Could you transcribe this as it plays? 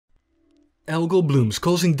Algal blooms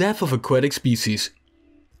causing death of aquatic species.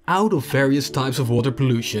 Out of various types of water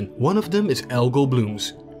pollution, one of them is algal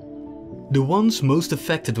blooms. The ones most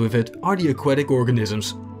affected with it are the aquatic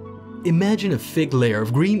organisms. Imagine a thick layer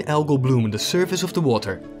of green algal bloom on the surface of the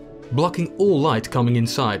water, blocking all light coming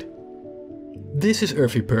inside. This is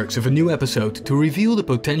Earthy Perks with a new episode to reveal the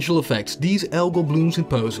potential effects these algal blooms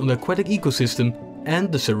impose on the aquatic ecosystem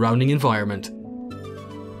and the surrounding environment.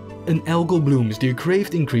 An algal bloom is the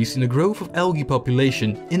aggravated increase in the growth of algae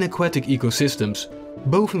population in aquatic ecosystems,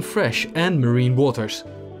 both in fresh and marine waters.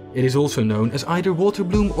 It is also known as either water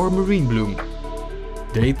bloom or marine bloom.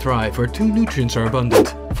 They thrive where two nutrients are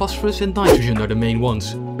abundant. Phosphorus and nitrogen are the main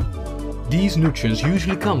ones. These nutrients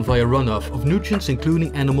usually come via runoff of nutrients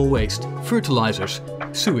including animal waste, fertilizers,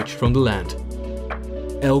 sewage from the land.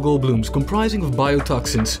 Algal blooms comprising of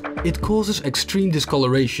biotoxins. It causes extreme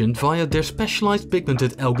discoloration via their specialized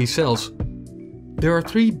pigmented algae cells. There are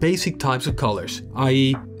three basic types of colors,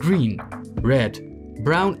 i.e. green, red,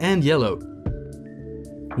 brown and yellow.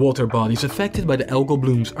 Water bodies affected by the algal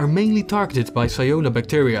blooms are mainly targeted by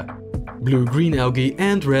cyanobacteria, blue-green algae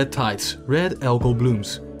and red tides, red algal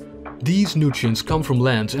blooms. These nutrients come from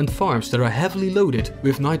lands and farms that are heavily loaded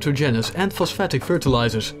with nitrogenous and phosphatic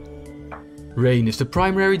fertilizers. Rain is the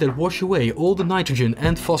primary that washes away all the nitrogen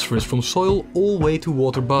and phosphorus from soil all the way to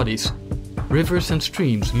water bodies, rivers and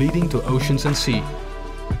streams leading to oceans and sea.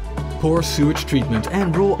 Poor sewage treatment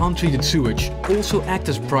and raw untreated sewage also act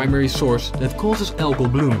as primary source that causes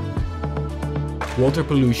algal bloom. Water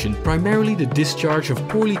pollution, primarily the discharge of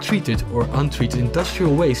poorly treated or untreated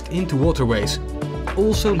industrial waste into waterways,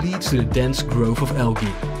 also leads to the dense growth of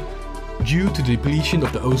algae. Due to the depletion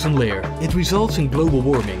of the ozone layer, it results in global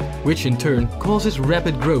warming, which in turn causes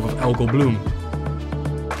rapid growth of algal bloom.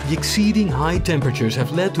 The exceeding high temperatures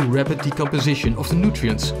have led to rapid decomposition of the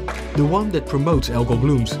nutrients, the one that promotes algal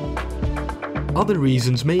blooms. Other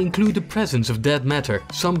reasons may include the presence of dead matter.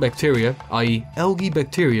 Some bacteria, i.e. algae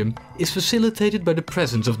bacterium, is facilitated by the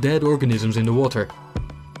presence of dead organisms in the water.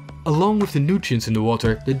 Along with the nutrients in the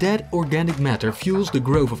water, the dead organic matter fuels the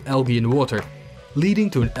growth of algae in the water, leading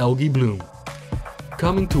to an algae bloom.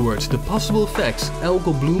 Coming towards the possible effects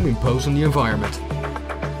algal bloom impose on the environment.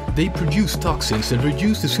 They produce toxins that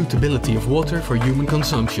reduce the suitability of water for human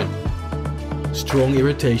consumption. Strong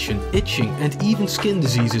irritation, itching and even skin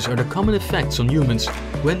diseases are the common effects on humans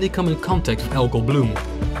when they come in contact with algal bloom.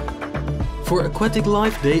 For aquatic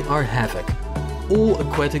life they are havoc. All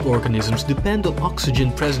aquatic organisms depend on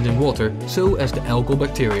oxygen present in water, so as the algal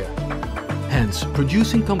bacteria. Hence,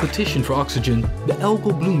 producing competition for oxygen, the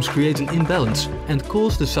algal blooms create an imbalance and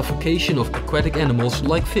cause the suffocation of aquatic animals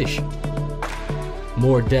like fish.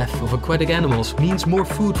 More death of aquatic animals means more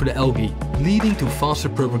food for the algae, leading to faster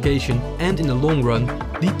propagation and in the long run,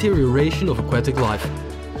 deterioration of aquatic life.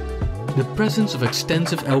 The presence of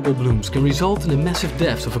extensive algal blooms can result in the massive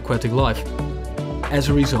deaths of aquatic life. As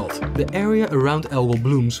a result, the area around algal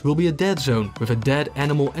blooms will be a dead zone with a dead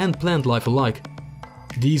animal and plant life alike.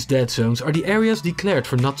 These dead zones are the areas declared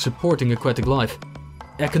for not supporting aquatic life.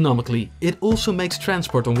 Economically, it also makes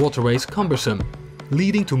transport on waterways cumbersome,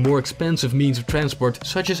 leading to more expensive means of transport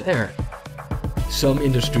such as air. Some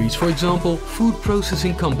industries, for example food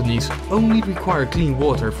processing companies, only require clean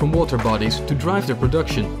water from water bodies to drive their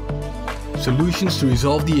production. Solutions to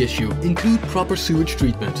resolve the issue include proper sewage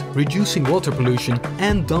treatment, reducing water pollution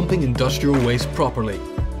and dumping industrial waste properly.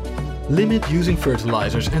 Limit using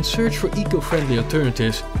fertilizers and search for eco-friendly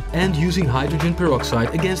alternatives, and using hydrogen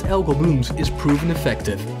peroxide against algal blooms is proven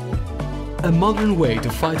effective. A modern way to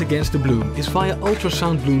fight against the bloom is via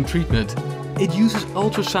ultrasound bloom treatment. It uses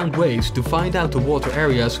ultrasound waves to find out the water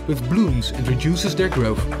areas with blooms and reduces their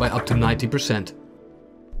growth by up to 90%.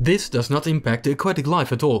 This does not impact the aquatic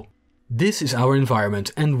life at all. This is our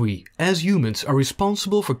environment and we, as humans, are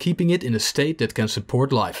responsible for keeping it in a state that can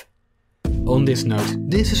support life. On this note,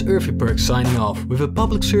 this is Earthy Perks signing off with a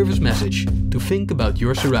public service message to think about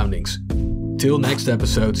your surroundings. Till next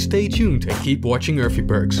episode, stay tuned and keep watching Earthy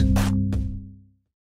Perks.